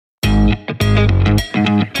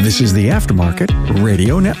This is the Aftermarket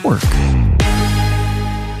Radio Network.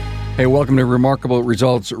 Hey, welcome to Remarkable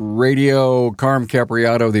Results Radio. Carm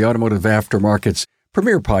Capriato, the Automotive Aftermarket's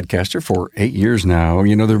premier podcaster for 8 years now.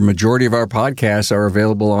 You know, the majority of our podcasts are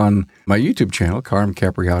available on my YouTube channel, Carm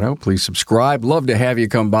Capriato. Please subscribe. Love to have you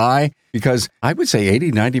come by because I would say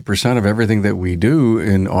 80-90% of everything that we do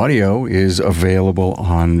in audio is available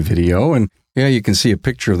on video. And yeah, you can see a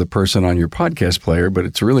picture of the person on your podcast player, but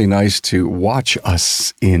it's really nice to watch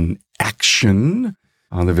us in action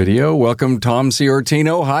on the video. Welcome, Tom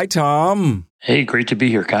Ciortino. Hi, Tom. Hey, great to be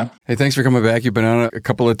here, Con. Hey, thanks for coming back. You've been on a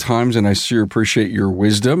couple of times, and I sure appreciate your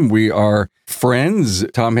wisdom. We are friends.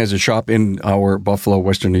 Tom has a shop in our Buffalo,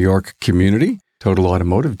 Western New York community. Total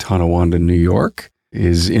Automotive, Tonawanda, New York,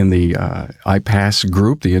 is in the IPASS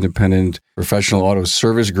group, the Independent Professional Auto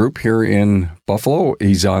Service Group here in Buffalo.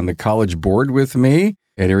 He's on the college board with me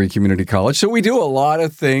at Erie Community College. So we do a lot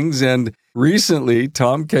of things. And recently,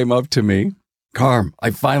 Tom came up to me. Carm,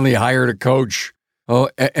 I finally hired a coach. Oh,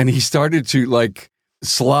 and he started to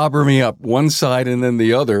slobber me up one side and then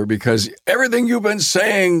the other because everything you've been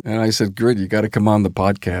saying. And I said, good, you got to come on the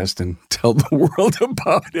podcast and tell the world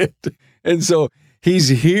about it. And so he's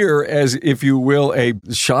here as, if you will, a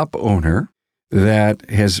shop owner that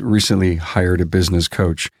has recently hired a business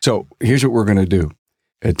coach. So here's what we're going to do.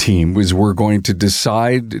 A team is we're going to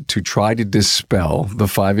decide to try to dispel the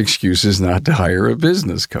 5 excuses not to hire a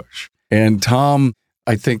business coach. And Tom,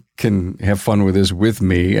 I think, can have fun with this with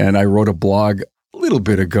me. And I wrote a blog a little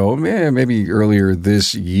bit ago, maybe earlier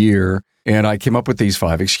this year, and I came up with these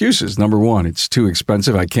 5 excuses. Number 1, it's too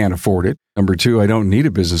expensive. I can't afford it. Number 2, I don't need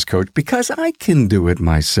a business coach because I can do it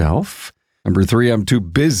myself. Number 3, I'm too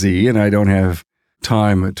busy and I don't have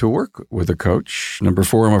time to work with a coach. Number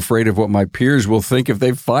 4, I'm afraid of what my peers will think if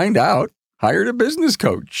they find out I hired a business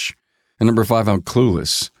coach. And number 5, I'm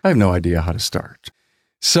clueless. I have no idea how to start.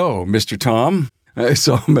 So, Mr. Tom, I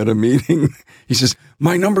saw him at a meeting. He says,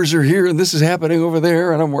 my numbers are here and this is happening over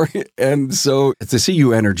there and I'm working. And so to see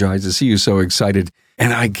you energized, to see you so excited,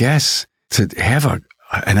 and I guess to have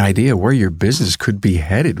an idea where your business could be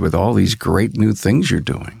headed with all these great new things you're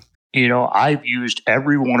doing. You know, I've used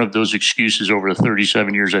every one of those excuses over the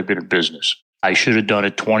 37 years I've been in business. I should have done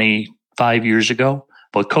it 25 years ago,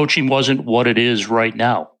 but coaching wasn't what it is right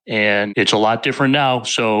now. And it's a lot different now.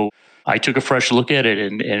 So I took a fresh look at it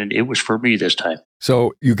and it was for me this time.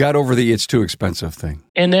 So you got over the it's too expensive thing.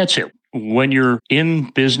 And that's it. When you're in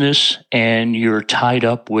business and you're tied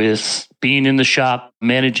up with being in the shop,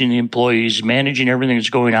 managing the employees, managing everything that's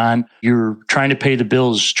going on, you're trying to pay the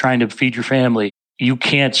bills, trying to feed your family. You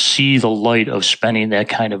can't see the light of spending that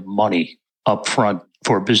kind of money up front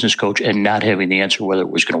for a business coach and not having the answer whether it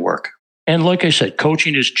was going to work. And like I said,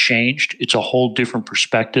 coaching has changed. It's a whole different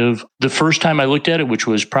perspective. The first time I looked at it, which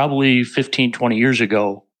was probably 15, 20 years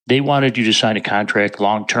ago, they wanted you to sign a contract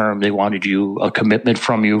long-term. They wanted a commitment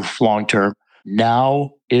from you long-term.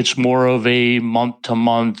 Now it's more of a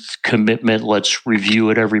month-to-month commitment. Let's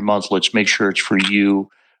review it every month. Let's make sure it's for you.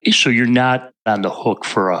 So you're not on the hook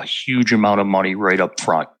for a huge amount of money right up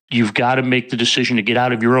front. You've got to make the decision to get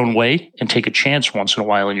out of your own way and take a chance once in a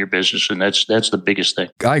while in your business. And that's the biggest thing.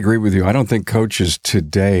 I agree with you. I don't think coaches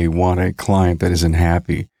today want a client that isn't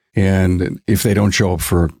happy. And if they don't show up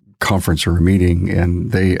for a conference or a meeting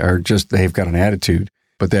and they've got an attitude,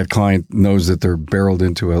 but that client knows that they're barreled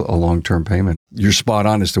into a long-term payment, you're spot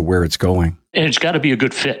on as to where it's going. And it's got to be a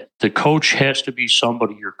good fit. The coach has to be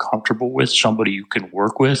somebody you're comfortable with, somebody you can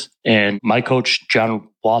work with. And my coach, John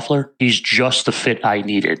Waffler, he's just the fit I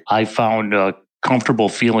needed. I found a comfortable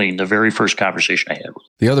feeling the very first conversation I had with him.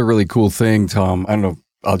 The other really cool thing, Tom, I don't know,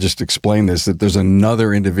 I'll just explain this, that there's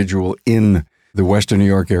another individual in the Western New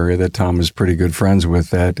York area that Tom is pretty good friends with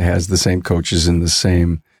that has the same coaches in the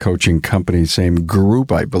same coaching company, same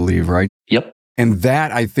group, I believe, right? Yep. And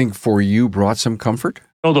that, I think, for you brought some comfort?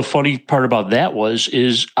 Oh, the funny part about that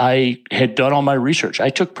is I had done all my research. I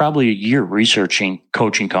took probably a year researching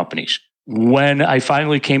coaching companies. When I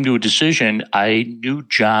finally came to a decision, I knew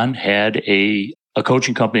John had a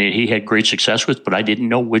coaching company that he had great success with, but I didn't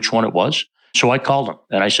know which one it was. So I called him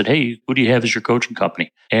and I said, hey, who do you have as your coaching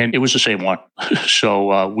company? And it was the same one.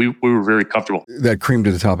 So we were very comfortable. That cream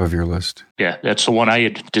to the top of your list. Yeah, that's the one I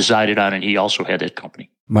had decided on, and he also had that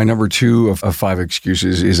company. My number 2 of 5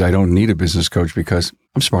 excuses is I don't need a business coach because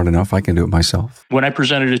I'm smart enough. I can do it myself. When I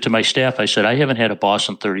presented it to my staff, I said, I haven't had a boss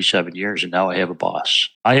in 37 years, and now I have a boss.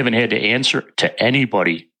 I haven't had to answer to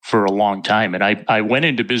anybody for a long time. And I went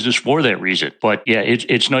into business for that reason. But yeah,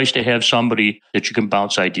 it's nice to have somebody that you can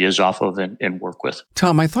bounce ideas off of and work with.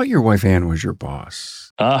 Tom, I thought your wife Ann was your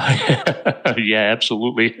boss. Yeah,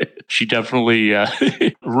 absolutely. She definitely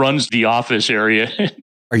runs the office area.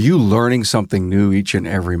 Are you learning something new each and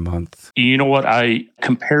every month? You know what? I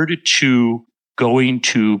compared it to going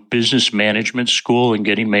to business management school and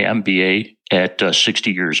getting my MBA at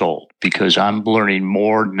 60 years old, because I'm learning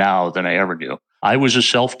more now than I ever knew. I was a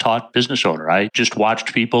self-taught business owner. I just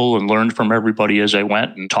watched people and learned from everybody as I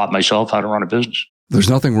went and taught myself how to run a business. There's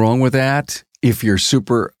nothing wrong with that if you're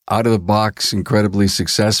super out of the box, incredibly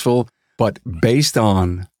successful, but based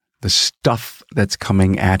on the stuff that's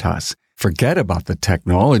coming at us. Forget about the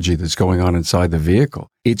technology that's going on inside the vehicle.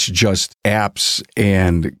 It's just apps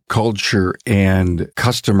and culture and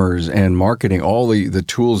customers and marketing, all the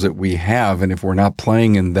tools that we have. And if we're not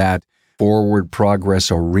playing in that forward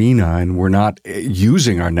progress arena and we're not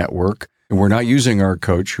using our network and we're not using our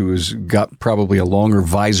coach who's got probably a longer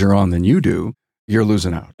visor on than you do, you're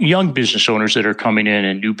losing out. Young business owners that are coming in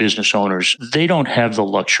and new business owners, they don't have the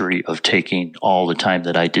luxury of taking all the time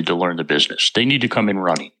that I did to learn the business. They need to come in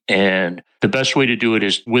running. And the best way to do it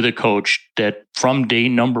is with a coach that from day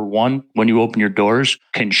number one, when you open your doors,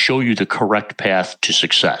 can show you the correct path to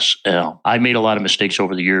success. I made a lot of mistakes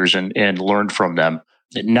over the years and learned from them.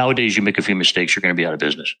 Nowadays, you make a few mistakes, you're going to be out of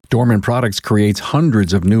business. Dorman Products creates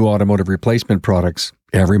hundreds of new automotive replacement products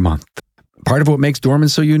every month. Part of what makes Dorman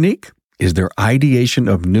so unique is their ideation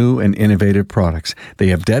of new and innovative products. They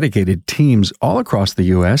have dedicated teams all across the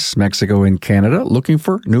U.S., Mexico, and Canada looking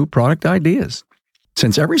for new product ideas.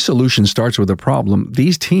 Since every solution starts with a problem,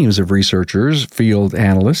 these teams of researchers, field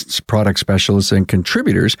analysts, product specialists, and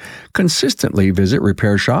contributors consistently visit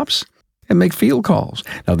repair shops and make field calls.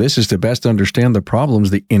 Now, this is to best understand the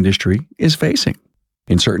problems the industry is facing.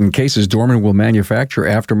 In certain cases, Dorman will manufacture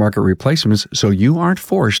aftermarket replacements so you aren't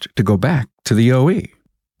forced to go back to the OE.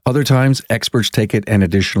 Other times, experts take it an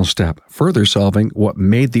additional step, further solving what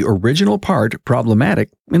made the original part problematic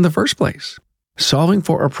in the first place. Solving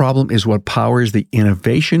for a problem is what powers the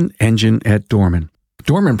innovation engine at Dorman.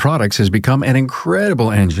 Dorman Products has become an incredible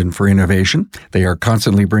engine for innovation. They are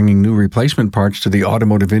constantly bringing new replacement parts to the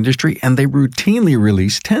automotive industry, and they routinely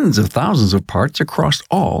release tens of thousands of parts across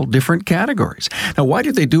all different categories. Now, why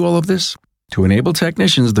do they do all of this? To enable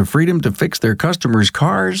technicians the freedom to fix their customers'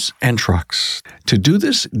 cars and trucks. To do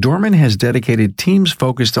this, Dorman has dedicated teams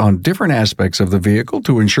focused on different aspects of the vehicle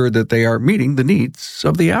to ensure that they are meeting the needs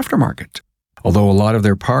of the aftermarket. Although a lot of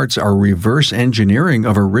their parts are reverse engineering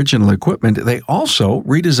of original equipment, they also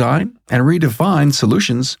redesign and redefine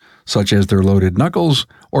solutions such as their loaded knuckles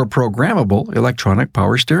or programmable electronic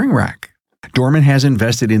power steering rack. Dorman has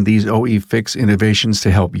invested in these OE fix innovations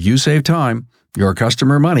to help you save time, your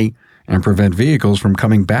customer money, and prevent vehicles from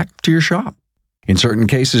coming back to your shop. In certain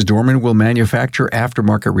cases, Dorman will manufacture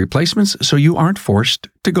aftermarket replacements so you aren't forced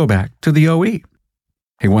to go back to the OE.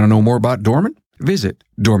 Hey, want to know more about Dorman? Visit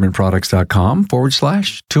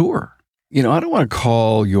dormanproducts.com/tour. You know, I don't want to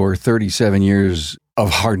call your 37 years of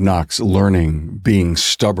hard knocks learning being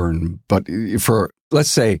stubborn, but let's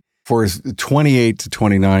say for 28 to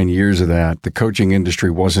 29 years of that, the coaching industry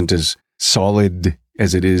wasn't as solid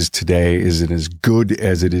as it is today, isn't as good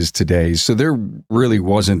as it is today. So there really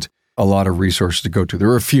wasn't a lot of resources to go to. There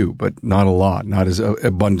were a few, but not a lot, not as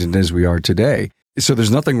abundant as we are today. So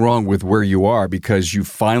there's nothing wrong with where you are because you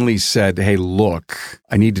finally said, hey, look,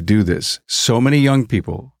 I need to do this. So many young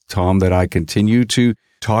people, Tom, that I continue to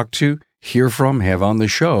talk to, hear from, have on the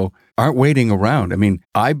show, aren't waiting around. I mean,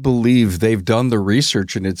 I believe they've done the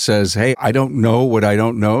research and it says, hey, I don't know what I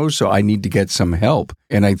don't know, so I need to get some help.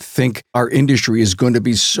 And I think our industry is going to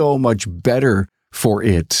be so much better for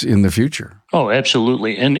it in the future. Oh,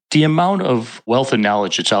 absolutely. And the amount of wealth and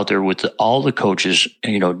knowledge that's out there with all the coaches,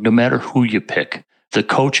 no matter who you pick, the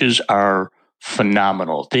coaches are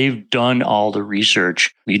phenomenal. They've done all the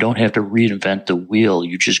research. You don't have to reinvent the wheel.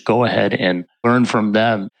 You just go ahead and learn from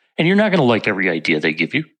them. And you're not going to like every idea they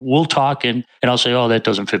give you. We'll talk and I'll say, oh, that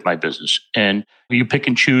doesn't fit my business. And you pick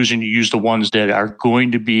and choose and you use the ones that are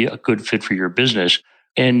going to be a good fit for your business.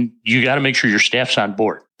 And you got to make sure your staff's on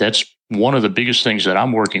board. That's one of the biggest things that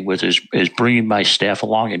I'm working with is bringing my staff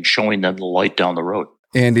along and showing them the light down the road.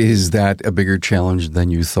 And is that a bigger challenge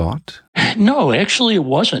than you thought? No, actually it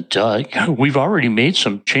wasn't. We've already made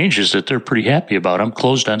some changes that they're pretty happy about. I'm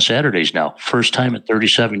closed on Saturdays now, first time in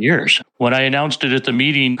 37 years. When I announced it at the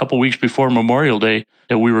meeting a couple weeks before Memorial Day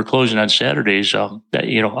that we were closing on Saturdays,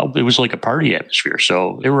 it was like a party atmosphere.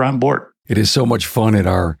 So they were on board. It is so much fun at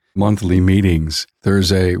our monthly meetings.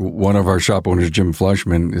 There's one of our shop owners, Jim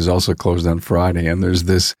Flushman, is also closed on Friday. And there's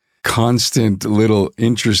this constant little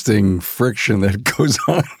interesting friction that goes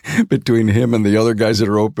on between him and the other guys that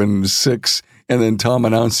are open 6. And then Tom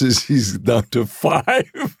announces he's down to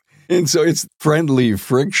 5. And so it's friendly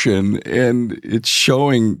friction, and it's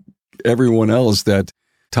showing everyone else that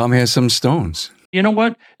Tom has some stones. You know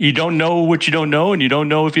what? You don't know what you don't know, and you don't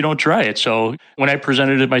know if you don't try it. So when I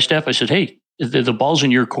presented it to my staff, I said, hey, the ball's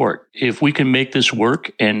in your court. If we can make this work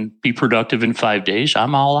and be productive in 5 days,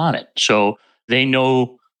 I'm all on it. So they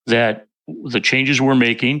know that the changes we're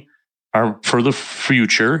making are for the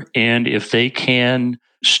future. And if they can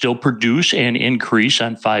still produce and increase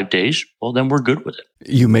on 5 days, well, then we're good with it.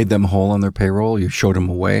 You made them whole on their payroll? You showed them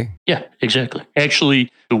a way? Yeah, exactly.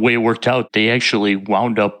 Actually, the way it worked out, they actually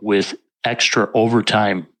wound up with extra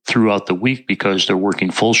overtime throughout the week because they're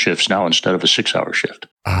working full shifts now instead of a 6-hour shift.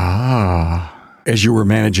 As you were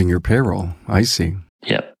managing your payroll. I see.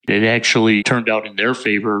 Yeah, it actually turned out in their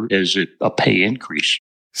favor as a pay increase.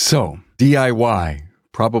 So, DIY,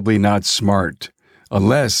 probably not smart.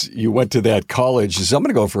 Unless you went to that college. So I'm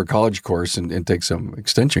going to go for a college course and take some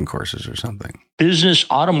extension courses or something. Business,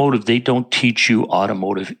 automotive, they don't teach you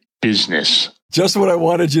automotive business. Just what I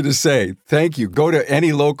wanted you to say. Thank you. Go to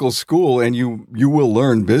any local school and you will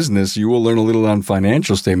learn business. You will learn a little on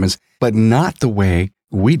financial statements, but not the way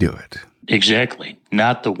we do it. Exactly.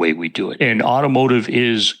 Not the way we do it. And automotive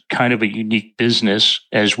is kind of a unique business.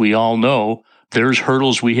 As we all know, there's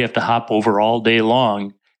hurdles we have to hop over all day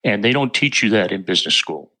long. And they don't teach you that in business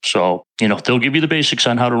school. So, they'll give you the basics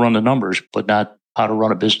on how to run the numbers, but not how to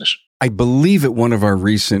run a business. I believe at one of our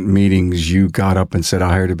recent meetings, you got up and said, I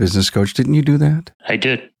hired a business coach. Didn't you do that? I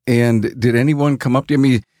did. And did anyone come up to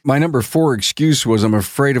me? My number 4 excuse was, I'm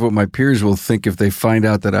afraid of what my peers will think if they find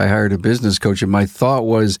out that I hired a business coach. And my thought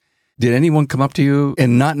was, did anyone come up to you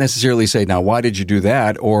and not necessarily say, now, why did you do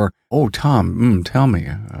that? Or, oh, Tom, tell me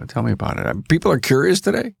about it. People are curious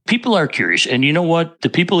today. People are curious. And you know what? The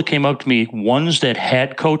people that came up to me, ones that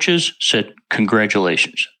had coaches said,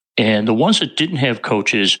 congratulations. And the ones that didn't have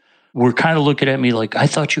coaches were kind of looking at me like, I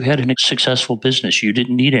thought you had a successful business. You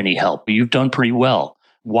didn't need any help. You've done pretty well.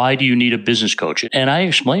 Why do you need a business coach? And I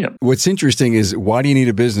explained them. What's interesting is, why do you need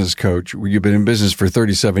a business coach? You've been in business for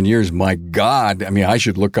 37 years. My God, I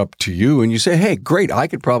should look up to you. And you say, hey, great, I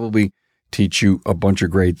could probably teach you a bunch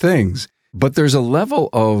of great things. But there's a level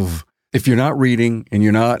of, if you're not reading and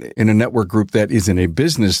you're not in a network group that isn't a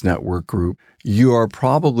business network group, you are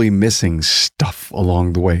probably missing stuff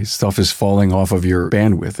along the way. Stuff is falling off of your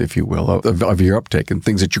bandwidth, if you will, of your uptake, and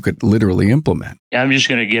things that you could literally implement. I'm just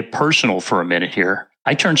going to get personal for a minute here.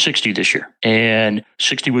 I turned 60 this year, and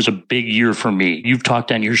 60 was a big year for me. You've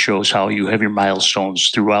talked on your shows how you have your milestones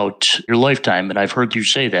throughout your lifetime, and I've heard you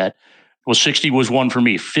say that. Well, 60 was one for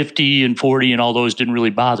me. 50 and 40 and all those didn't really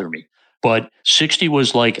bother me. But 60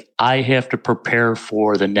 was like, I have to prepare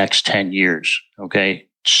for the next 10 years, okay?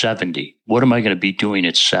 70. What am I going to be doing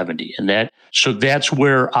at 70? So that's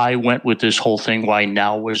where I went with this whole thing, why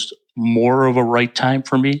now was more of a right time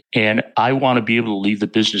for me. And I want to be able to leave the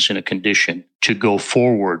business in a condition to go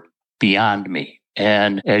forward beyond me.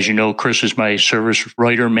 And as you know, Chris is my service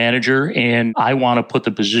writer manager, and I want to put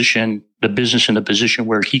the business in the position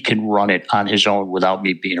where he can run it on his own without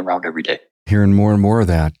me being around every day. Hearing more and more of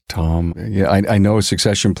that, Tom. Yeah, I know a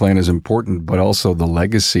succession plan is important, but also the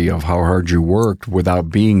legacy of how hard you worked without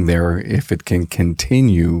being there. If it can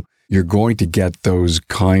continue, you're going to get those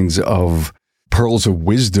kinds of pearls of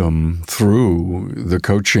wisdom through the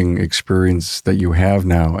coaching experience that you have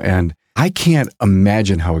now. And I can't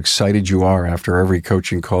imagine how excited you are after every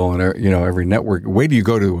coaching call and every network. Wait till you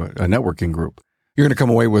go to a networking group. You're going to come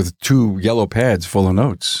away with 2 yellow pads full of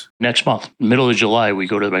notes. Next month, middle of July, we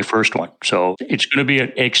go to my first one. So it's going to be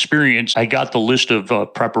an experience. I got the list of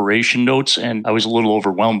preparation notes, and I was a little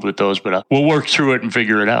overwhelmed with those, but we'll work through it and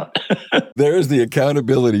figure it out. There's the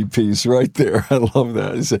accountability piece right there. I love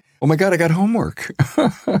that. You say, oh my God, I got homework.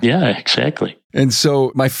 Yeah, exactly. And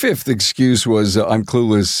so my 5th excuse was I'm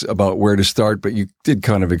clueless about where to start, but you did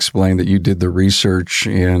kind of explain that you did the research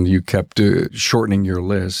and you kept shortening your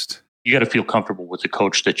list. You got to feel comfortable with the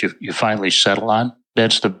coach that you finally settle on.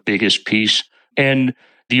 That's the biggest piece. And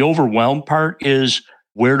the overwhelmed part is,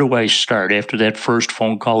 where do I start? After that first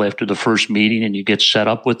phone call, after the first meeting, and you get set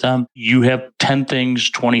up with them, you have 10 things,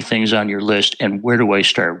 20 things on your list. And where do I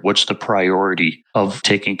start? What's the priority of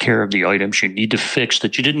taking care of the items you need to fix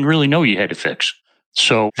that you didn't really know you had to fix?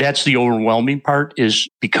 So that's the overwhelming part, is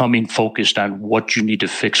becoming focused on what you need to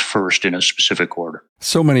fix first in a specific order.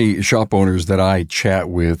 So many shop owners that I chat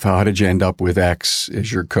with, how did you end up with X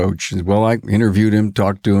as your coach? Well, I interviewed him,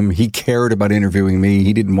 talked to him. He cared about interviewing me.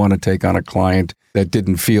 He didn't want to take on a client that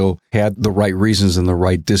didn't feel had the right reasons and the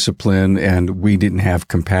right discipline, and we didn't have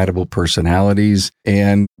compatible personalities.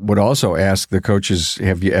 And would also ask the coaches,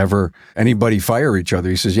 have you ever anybody fire each other?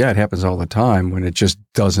 He says, yeah, it happens all the time when it just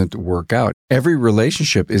doesn't work out. Every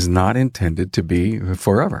relationship is not intended to be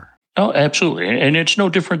forever. Oh, absolutely. And it's no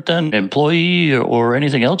different than employee or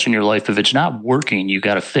anything else in your life. If it's not working, you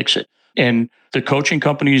got to fix it. And the coaching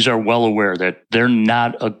companies are well aware that they're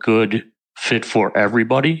not a good fit for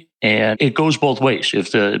everybody. And it goes both ways.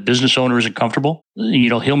 If the business owner isn't comfortable,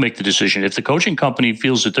 he'll make the decision. If the coaching company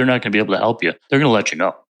feels that they're not going to be able to help you, they're going to let you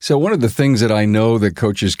know. So one of the things that I know that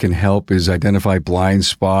coaches can help is identify blind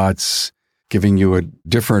spots, giving you a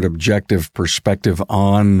different objective perspective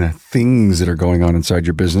on things that are going on inside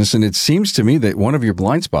your business. And it seems to me that one of your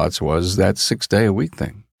blind spots was that 6-day-a-week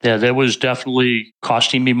thing. Yeah, that was definitely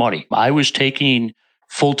costing me money. I was taking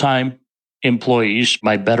full-time employees,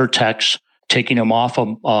 my better techs, taking them off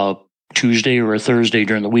a Tuesday or a Thursday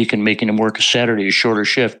during the week and making them work a Saturday, a shorter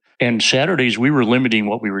shift. And Saturdays, we were limiting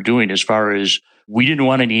what we were doing as far as we didn't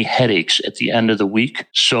want any headaches at the end of the week.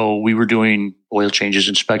 So we were doing oil changes,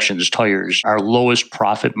 inspections, tires, our lowest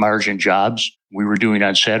profit margin jobs we were doing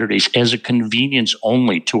on Saturdays as a convenience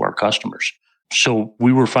only to our customers. So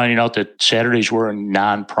we were finding out that Saturdays were a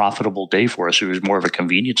non-profitable day for us. It was more of a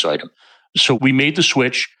convenience item. So we made the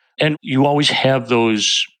switch. And you always have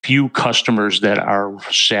those few customers that are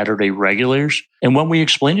Saturday regulars. And when we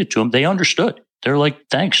explained it to them, they understood. They're like,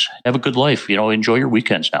 thanks, have a good life. Enjoy your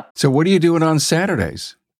weekends now. So what are you doing on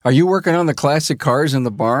Saturdays? Are you working on the classic cars in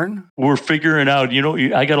the barn? We're figuring out,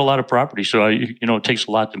 I got a lot of property. So, it takes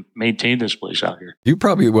a lot to maintain this place out here. You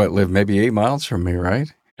probably, live maybe 8 miles from me,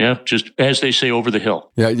 right? Yeah, just as they say, over the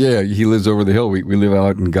hill. Yeah, he lives over the hill. We live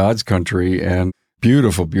out in God's country, and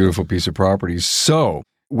beautiful, beautiful piece of property. So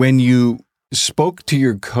when you spoke to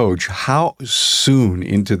your coach, how soon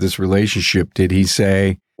into this relationship did he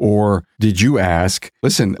say, or did you ask,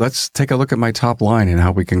 listen, let's take a look at my top line and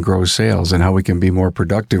how we can grow sales and how we can be more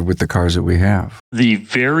productive with the cars that we have? The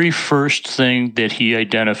very first thing that he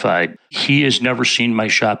identified, he has never seen my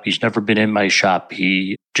shop. He's never been in my shop.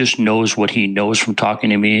 He just knows what he knows from talking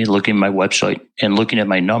to me, looking at my website and looking at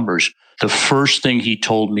my numbers. The first thing he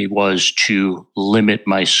told me was to limit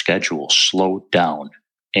my schedule, slow down.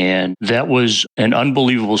 And that was an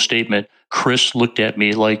unbelievable statement. Chris looked at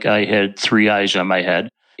me like I had 3 eyes on my head.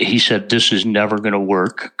 He said, this is never going to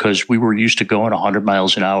work because we were used to going 100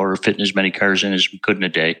 miles an hour, fitting as many cars in as we could in a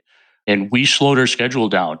day. And we slowed our schedule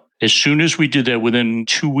down. As soon as we did that, within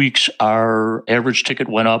 2 weeks, our average ticket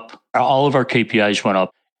went up. All of our KPIs went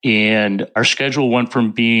up. And our schedule went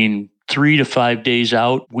from being 3 to 5 days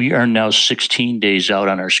out. We are now 16 days out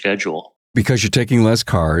on our schedule. Because you're taking less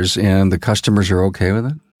cars and the customers are okay with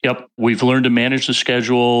it? Yep. We've learned to manage the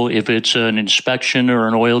schedule. If it's an inspection or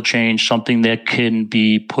an oil change, something that can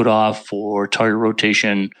be put off for tire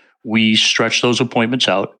rotation, we stretch those appointments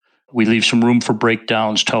out. We leave some room for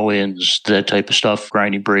breakdowns, tow-ins, that type of stuff,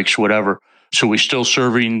 grinding brakes, whatever. So we're still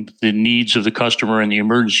serving the needs of the customer in the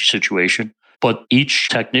emergency situation. But each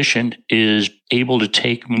technician is able to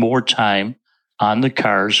take more time on the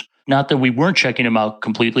cars. Not that we weren't checking them out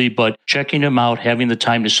completely, but checking them out, having the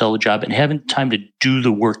time to sell the job, and having time to do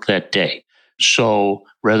the work that day. So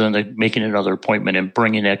rather than making another appointment and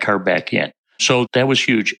bringing that car back in. So that was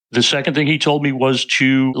huge. The second thing he told me was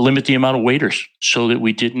to limit the amount of waiters so that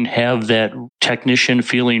we didn't have that technician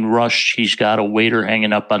feeling rushed. He's got a waiter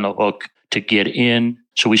hanging up on the hook to get in.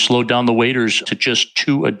 So we slowed down the waiters to just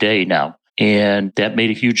 2 a day now. And that made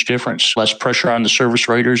a huge difference. Less pressure on the service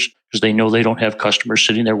writers because they know they don't have customers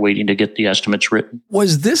sitting there waiting to get the estimates written.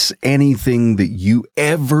 Was this anything that you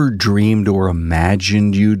ever dreamed or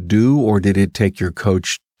imagined you'd do, or did it take your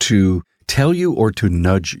coach to tell you or to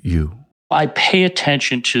nudge you? I pay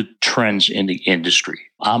attention to trends in the industry.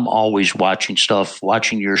 I'm always watching stuff,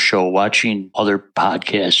 watching your show, watching other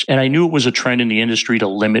podcasts. And I knew it was a trend in the industry to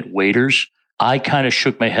limit waiters. I kind of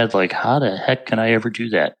shook my head like, how the heck can I ever do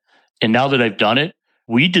that? And now that I've done it,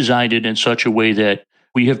 we designed it in such a way that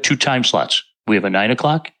we have 2 time slots. We have a 9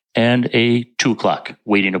 o'clock and a 2 o'clock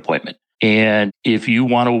waiting appointment. And if you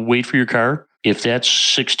want to wait for your car, if that's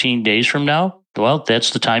 16 days from now, well, that's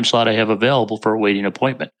the time slot I have available for a waiting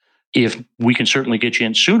appointment. If we can certainly get you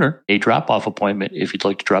in sooner, a drop-off appointment if you'd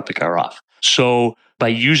like to drop the car off. So by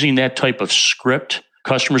using that type of script,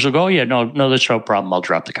 customers will go, oh, yeah, no, that's no problem. I'll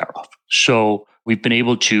drop the car off. So we've been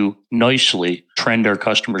able to nicely trend our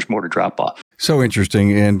customers more to drop off. So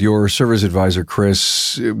interesting. And your service advisor,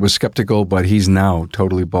 Chris, was skeptical, but he's now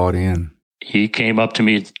totally bought in. He came up to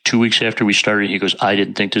me 2 weeks after we started. He goes, I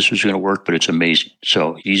didn't think this was going to work, but it's amazing.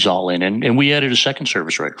 So he's all in. And we added a second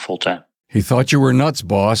service writer full time. He thought you were nuts,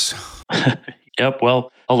 boss. Yep.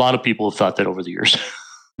 Well, a lot of people have thought that over the years.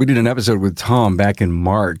 We did an episode with Tom back in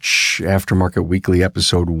March, Aftermarket Weekly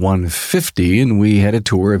episode 150, and we had a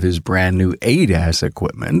tour of his brand new ADAS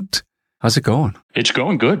equipment. How's it going? It's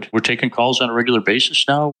going good. We're taking calls on a regular basis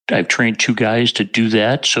now. I've trained 2 guys to do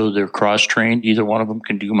that, so they're cross-trained. Either one of them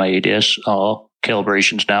can do my ADAS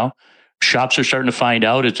calibrations now. Shops are starting to find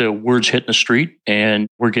out. It's a word's hitting the street, and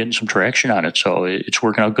we're getting some traction on it. So it's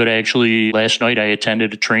working out good. Actually, last night I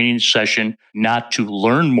attended a training session, not to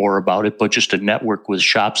learn more about it, but just to network with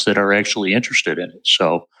shops that are actually interested in it.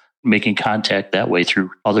 So making contact that way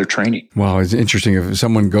through other training. Wow, it's interesting if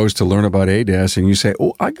someone goes to learn about ADAS and you say,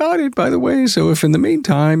 oh, I got it, by the way. So if in the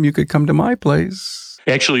meantime, you could come to my place.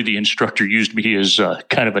 Actually, the instructor used me as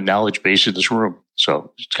kind of a knowledge base in this room.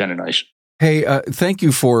 So it's kind of nice. Hey, thank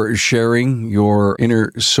you for sharing your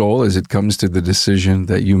inner soul as it comes to the decision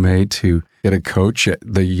that you made to get a coach at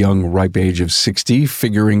the young, ripe age of 60,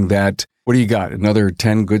 figuring that, what do you got, another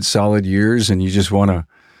 10 good, solid years, and you just want to,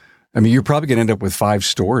 I mean, you're probably going to end up with 5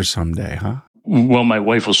 stores someday, huh? Well, my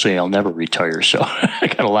wife will say I'll never retire, so I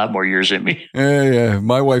got a lot more years in me. Yeah.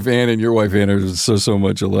 My wife, Ann, and your wife, Ann, are so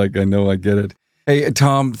much alike. I know, I get it. Hey,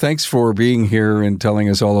 Tom, thanks for being here and telling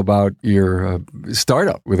us all about your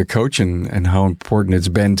startup with a coach and how important it's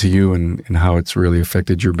been to you and how it's really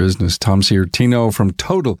affected your business. Tom Ciartino from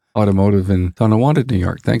Total Automotive in Tonawanda, New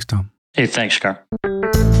York. Thanks, Tom. Hey, thanks, Carl.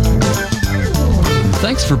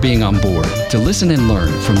 Thanks for being on board to listen and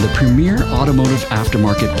learn from the premier automotive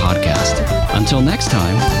aftermarket podcast. Until next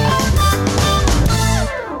time.